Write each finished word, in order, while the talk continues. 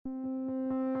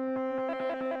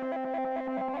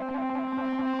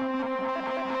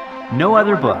No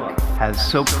other book has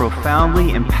so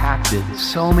profoundly impacted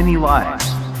so many lives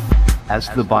as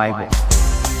the Bible.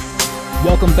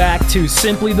 Welcome back to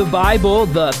Simply the Bible,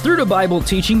 the Through the Bible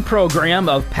teaching program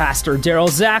of Pastor Daryl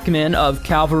Zachman of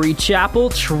Calvary Chapel,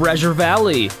 Treasure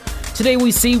Valley. Today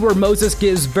we see where Moses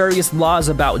gives various laws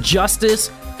about justice,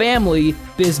 family,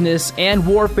 business, and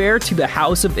warfare to the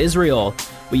house of Israel.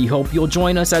 We hope you'll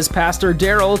join us as Pastor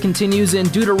Daryl continues in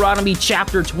Deuteronomy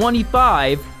chapter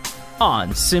 25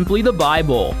 on Simply the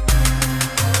Bible.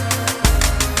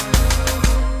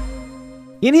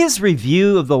 In his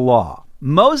review of the law,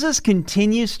 Moses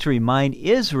continues to remind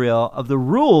Israel of the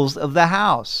rules of the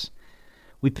house.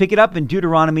 We pick it up in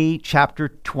Deuteronomy chapter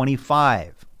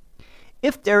 25.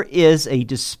 If there is a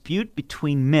dispute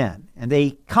between men and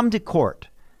they come to court,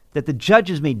 that the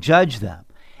judges may judge them,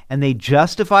 and they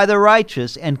justify the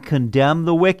righteous and condemn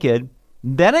the wicked,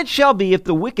 then it shall be, if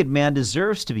the wicked man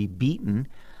deserves to be beaten,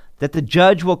 that the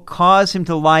judge will cause him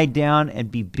to lie down and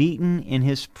be beaten in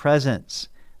his presence,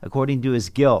 according to his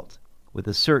guilt, with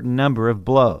a certain number of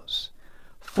blows.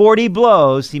 40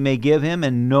 blows he may give him,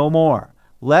 and no more,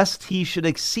 lest he should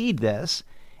exceed this,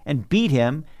 and beat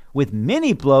him with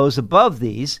many blows above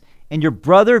these, and your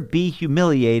brother be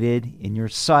humiliated in your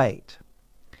sight.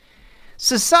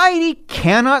 Society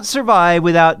cannot survive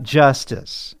without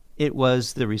justice. It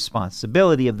was the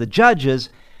responsibility of the judges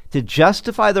to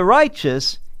justify the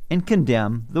righteous and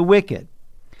condemn the wicked.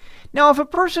 Now, if a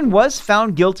person was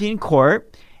found guilty in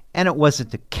court, and it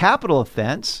wasn't a capital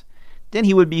offense, then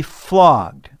he would be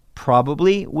flogged,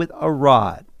 probably with a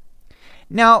rod.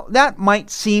 Now, that might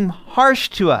seem harsh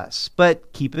to us,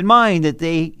 but keep in mind that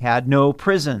they had no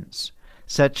prisons.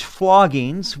 Such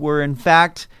floggings were, in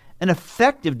fact, an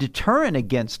effective deterrent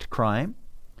against crime.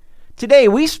 Today,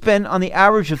 we spend on the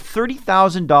average of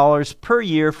 $30,000 per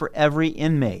year for every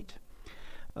inmate.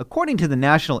 According to the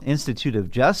National Institute of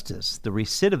Justice, the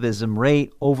recidivism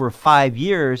rate over 5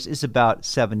 years is about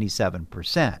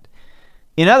 77%.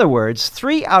 In other words,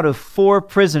 3 out of 4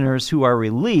 prisoners who are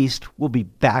released will be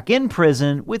back in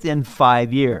prison within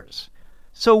 5 years.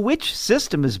 So which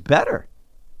system is better?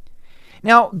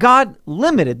 Now, God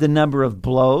limited the number of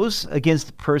blows against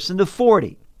a person to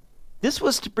 40. This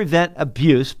was to prevent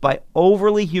abuse by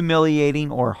overly humiliating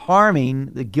or harming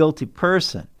the guilty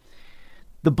person.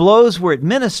 The blows were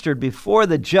administered before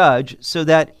the judge so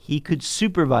that he could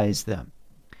supervise them.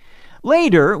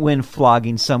 Later, when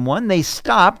flogging someone, they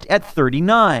stopped at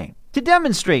 39 to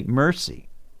demonstrate mercy.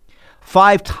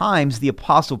 5 times the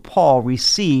Apostle Paul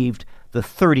received the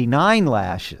 39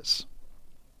 lashes.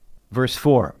 Verse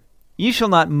 4, "You shall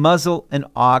not muzzle an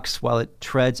ox while it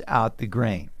treads out the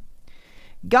grain."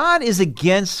 God is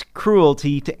against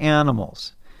cruelty to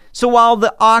animals. So while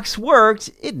the ox worked,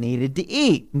 it needed to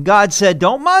eat. And God said,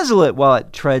 don't muzzle it while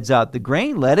it treads out the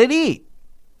grain, let it eat.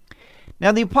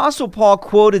 Now the Apostle Paul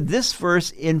quoted this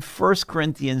verse in 1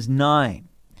 Corinthians 9.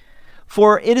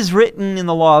 "For it is written in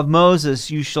the law of Moses,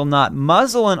 you shall not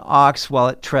muzzle an ox while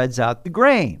it treads out the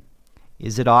grain."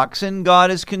 Is it oxen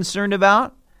God is concerned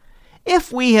about?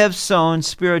 If we have sown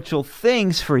spiritual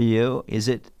things for you, is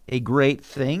it a great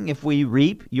thing if we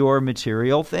reap your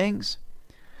material things?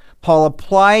 Paul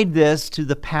applied this to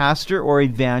the pastor or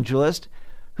evangelist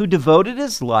who devoted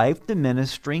his life to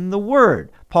ministering the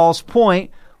word. Paul's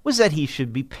point was that he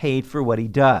should be paid for what he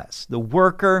does. The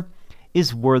worker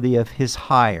is worthy of his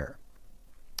hire.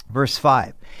 Verse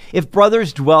 5, "If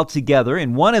brothers dwell together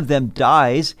and one of them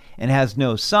dies and has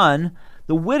no son,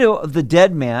 the widow of the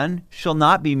dead man shall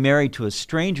not be married to a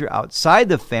stranger outside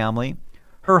the family.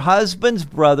 Her husband's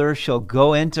brother shall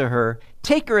go into her,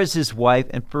 take her as his wife,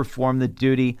 and perform the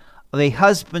duty of a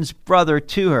husband's brother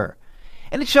to her.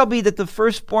 And it shall be that the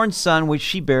firstborn son which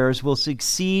she bears will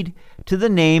succeed to the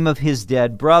name of his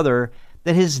dead brother,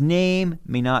 that his name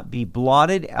may not be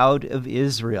blotted out of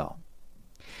Israel."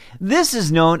 This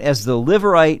is known as the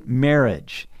Levirate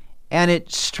marriage, and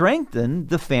it strengthened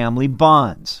the family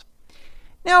bonds.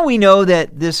 Now we know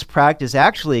that this practice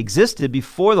actually existed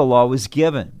before the law was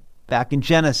given. Back in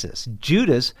Genesis,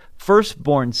 Judah's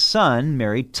firstborn son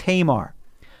married Tamar,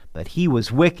 but he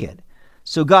was wicked,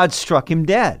 so God struck him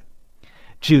dead.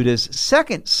 Judah's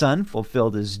second son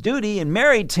fulfilled his duty and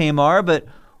married Tamar, but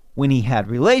when he had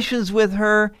relations with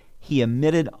her, he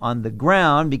emitted on the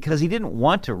ground because he didn't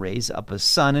want to raise up a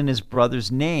son in his brother's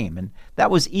name, and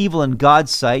that was evil in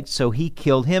God's sight, so he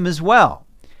killed him as well.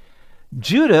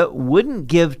 Judah wouldn't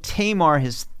give Tamar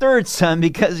his third son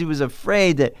because he was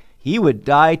afraid that he would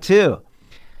die too.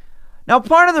 Now,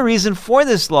 part of the reason for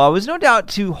this law was no doubt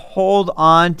to hold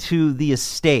on to the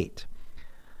estate.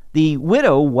 The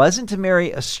widow wasn't to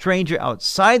marry a stranger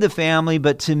outside the family,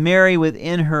 but to marry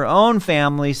within her own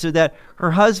family so that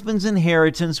her husband's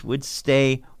inheritance would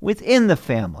stay within the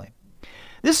family.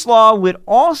 This law would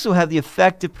also have the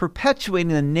effect of perpetuating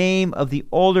the name of the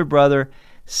older brother,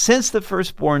 since the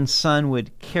firstborn son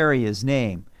would carry his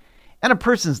name. And a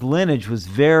person's lineage was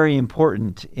very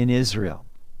important in Israel.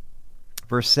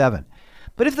 Verse 7,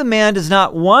 "But if the man does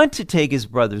not want to take his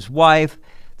brother's wife,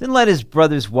 then let his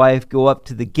brother's wife go up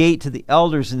to the gate to the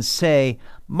elders and say,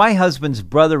 'My husband's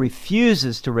brother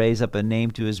refuses to raise up a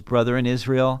name to his brother in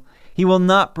Israel. He will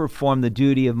not perform the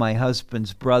duty of my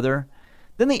husband's brother.'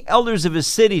 Then the elders of his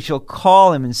city shall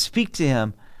call him and speak to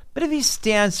him. But if he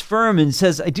stands firm and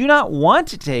says, 'I do not want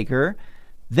to take her,'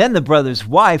 then the brother's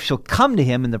wife shall come to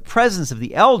him in the presence of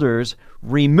the elders,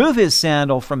 remove his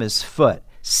sandal from his foot,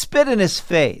 spit in his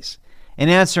face, and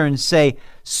answer and say,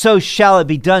 'So shall it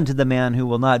be done to the man who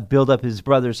will not build up his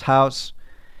brother's house.'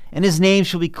 And his name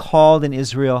shall be called in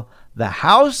Israel, the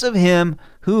house of him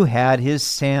who had his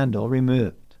sandal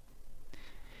removed."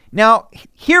 Now,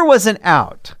 here was an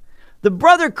out. The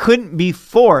brother couldn't be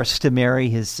forced to marry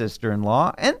his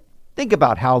sister-in-law, and think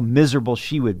about how miserable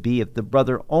she would be if the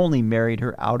brother only married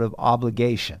her out of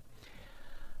obligation.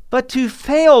 But to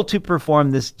fail to perform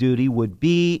this duty would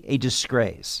be a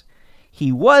disgrace.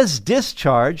 He was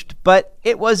discharged, but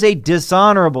it was a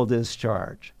dishonorable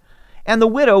discharge. And the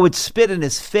widow would spit in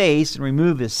his face and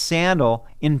remove his sandal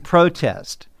in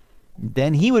protest.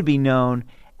 Then he would be known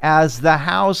as the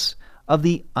house of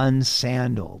the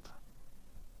unsandaled.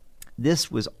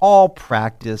 This was all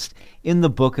practiced in the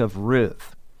book of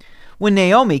Ruth. When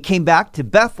Naomi came back to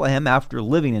Bethlehem after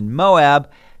living in Moab,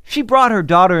 she brought her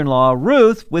daughter-in-law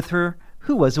Ruth with her,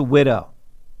 who was a widow.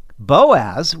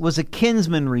 Boaz was a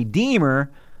kinsman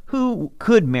redeemer who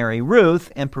could marry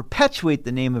Ruth and perpetuate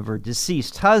the name of her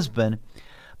deceased husband,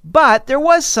 but there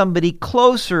was somebody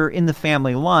closer in the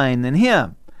family line than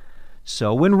him.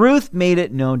 So when Ruth made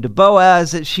it known to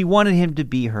Boaz that she wanted him to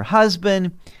be her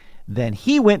husband, then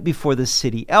he went before the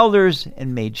city elders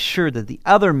and made sure that the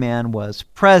other man was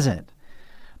present.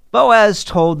 Boaz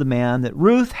told the man that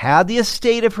Ruth had the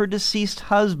estate of her deceased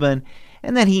husband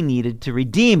and that he needed to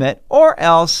redeem it, or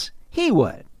else he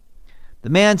would. The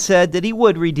man said that he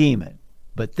would redeem it.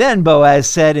 But then Boaz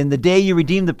said, "In the day you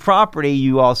redeem the property,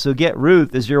 you also get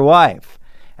Ruth as your wife."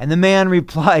 And the man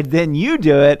replied, "Then you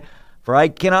do it, for I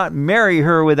cannot marry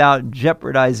her without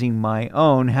jeopardizing my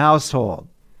own household."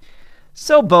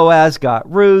 So Boaz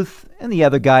got Ruth, and the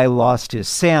other guy lost his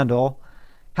sandal.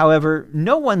 However,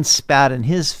 no one spat in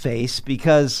his face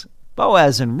because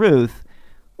Boaz and Ruth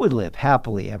would live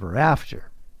happily ever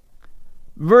after.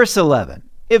 Verse 11,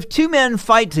 "If two men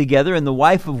fight together and the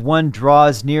wife of one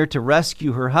draws near to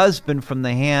rescue her husband from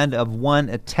the hand of one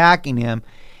attacking him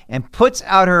and puts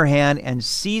out her hand and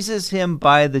seizes him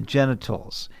by the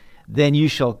genitals, then you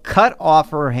shall cut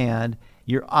off her hand.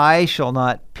 Your eye shall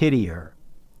not pity her."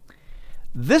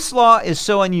 This law is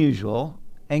so unusual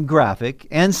and graphic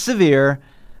and severe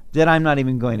that I'm not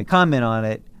even going to comment on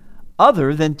it,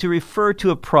 other than to refer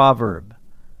to a proverb.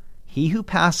 He who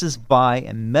passes by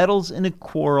and meddles in a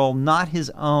quarrel not his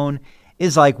own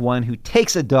is like one who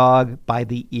takes a dog by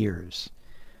the ears.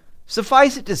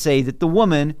 Suffice it to say that the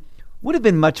woman would have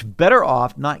been much better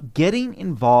off not getting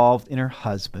involved in her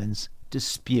husband's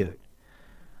dispute.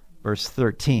 Verse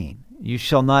 13, "You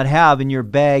shall not have in your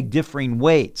bag differing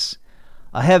weights,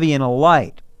 a heavy and a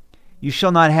light. You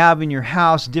shall not have in your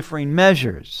house differing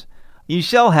measures. You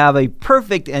shall have a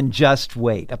perfect and just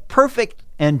weight, a perfect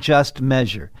and just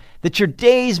measure, that your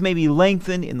days may be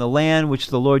lengthened in the land which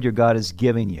the Lord your God is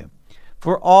giving you.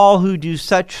 For all who do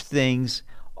such things,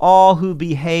 all who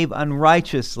behave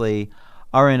unrighteously,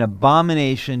 are an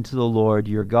abomination to the Lord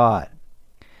your God."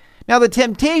 Now the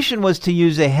temptation was to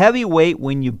use a heavy weight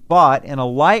when you bought and a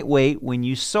light weight when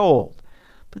you sold.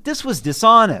 But this was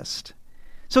dishonest.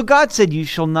 So God said you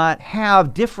shall not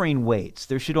have differing weights.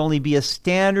 There should only be a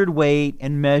standard weight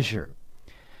and measure.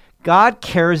 God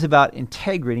cares about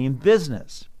integrity in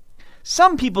business.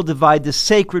 Some people divide the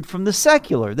sacred from the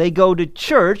secular. They go to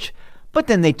church, but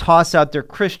then they toss out their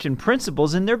Christian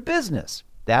principles in their business.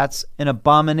 That's an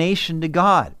abomination to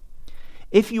God.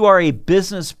 If you are a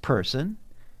business person,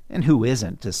 and who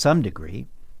isn't to some degree,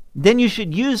 then you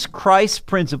should use Christ's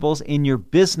principles in your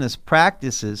business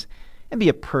practices and be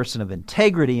a person of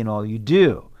integrity in all you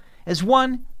do, as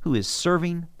one who is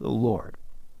serving the Lord.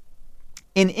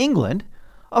 In England,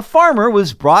 a farmer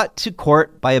was brought to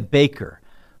court by a baker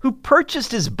who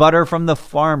purchased his butter from the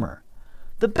farmer.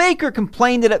 The baker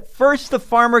complained that at first the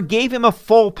farmer gave him a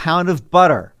full pound of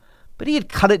butter, but he had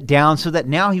cut it down so that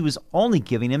now he was only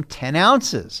giving him 10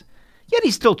 ounces. yet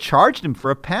he still charged him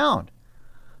for a pound.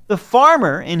 The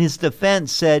farmer, in his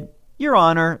defense, said, "Your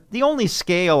Honor, the only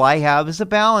scale I have is a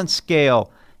balance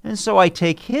scale, and so I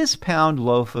take his pound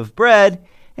loaf of bread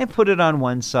and put it on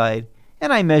one side,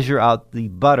 and I measure out the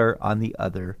butter on the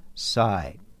other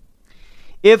side."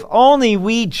 If only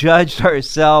we judged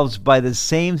ourselves by the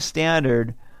same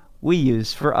standard we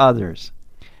use for others.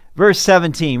 Verse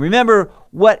 17, remember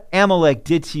what Amalek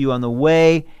did to you on the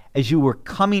way as you were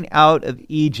coming out of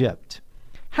Egypt,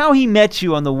 how he met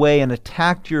you on the way and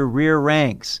attacked your rear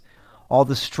ranks, all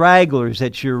the stragglers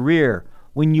at your rear,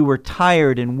 when you were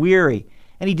tired and weary,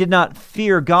 and he did not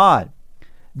fear God.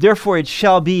 Therefore it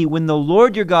shall be, when the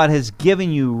Lord your God has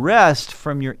given you rest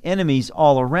from your enemies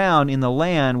all around in the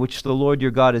land which the Lord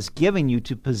your God has given you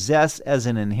to possess as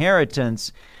an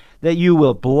inheritance, that you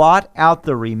will blot out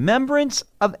the remembrance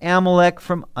of Amalek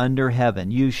from under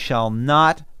heaven. You shall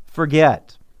not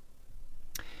forget.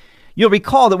 You'll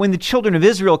recall that when the children of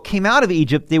Israel came out of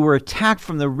Egypt, they were attacked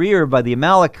from the rear by the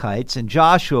Amalekites, and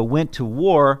Joshua went to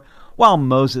war while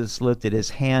Moses lifted his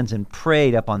hands and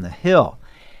prayed up on the hill.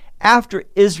 After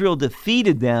Israel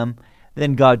defeated them,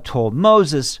 then God told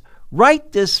Moses,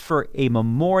 "Write this for a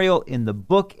memorial in the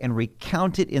book and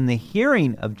recount it in the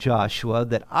hearing of Joshua,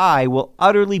 that I will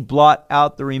utterly blot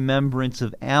out the remembrance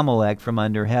of Amalek from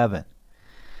under heaven."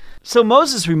 So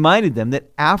Moses reminded them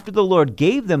that after the Lord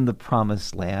gave them the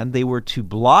promised land, they were to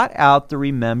blot out the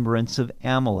remembrance of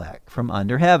Amalek from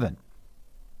under heaven.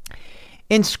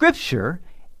 In Scripture,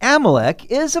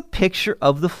 Amalek is a picture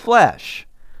of the flesh.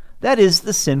 That is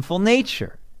the sinful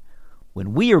nature.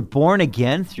 When we are born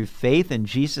again through faith in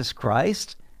Jesus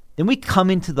Christ, then we come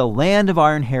into the land of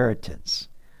our inheritance.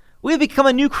 We have become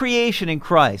a new creation in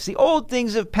Christ. The old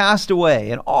things have passed away,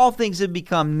 and all things have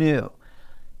become new.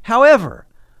 However,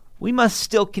 we must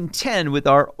still contend with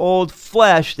our old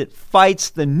flesh that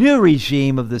fights the new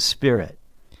regime of the Spirit.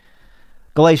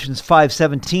 Galatians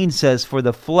 5:17 says, "For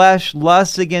the flesh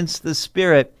lusts against the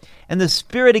Spirit, and the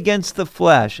Spirit against the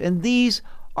flesh, and these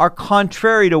are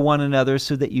contrary to one another,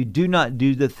 so that you do not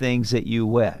do the things that you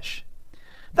wish."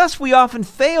 Thus we often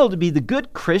fail to be the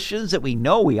good Christians that we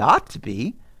know we ought to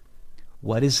be.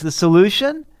 What is the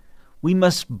solution? We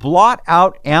must blot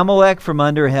out Amalek from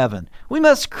under heaven. We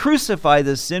must crucify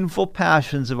the sinful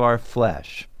passions of our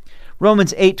flesh.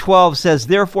 Romans 8:12 says,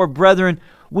 "Therefore, brethren,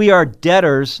 we are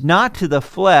debtors not to the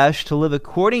flesh, to live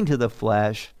according to the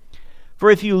flesh. For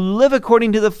if you live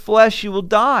according to the flesh, you will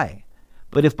die.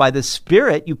 But if by the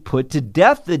Spirit you put to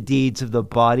death the deeds of the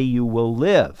body, you will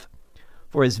live.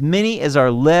 For as many as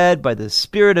are led by the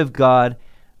Spirit of God,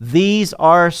 these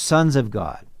are sons of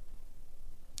God."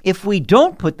 If we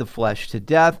don't put the flesh to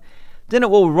death, then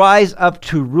it will rise up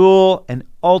to rule and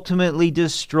ultimately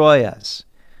destroy us.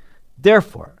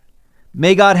 Therefore,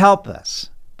 may God help us,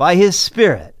 by His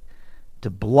Spirit, to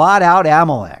blot out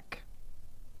Amalek.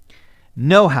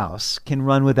 No house can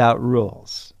run without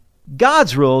rules.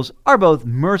 God's rules are both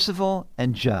merciful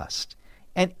and just,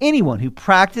 and anyone who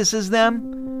practices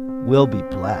them will be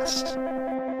blessed.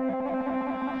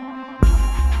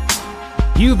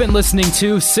 You've been listening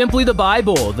to Simply the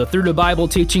Bible, the Through the Bible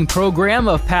teaching program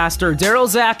of Pastor Daryl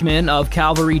Zachman of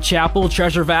Calvary Chapel,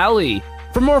 Treasure Valley.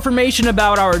 For more information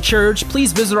about our church,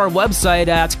 please visit our website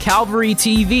at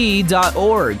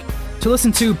calvarytv.org. To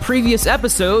listen to previous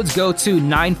episodes, go to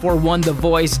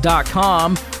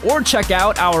 941thevoice.com or check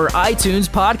out our iTunes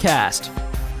podcast.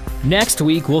 Next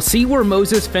week, we'll see where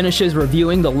Moses finishes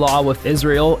reviewing the law with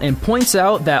Israel and points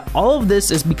out that all of this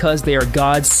is because they are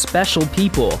God's special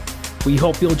people. We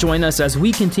hope you'll join us as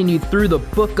we continue through the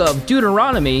book of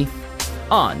Deuteronomy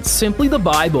on Simply the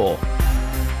Bible.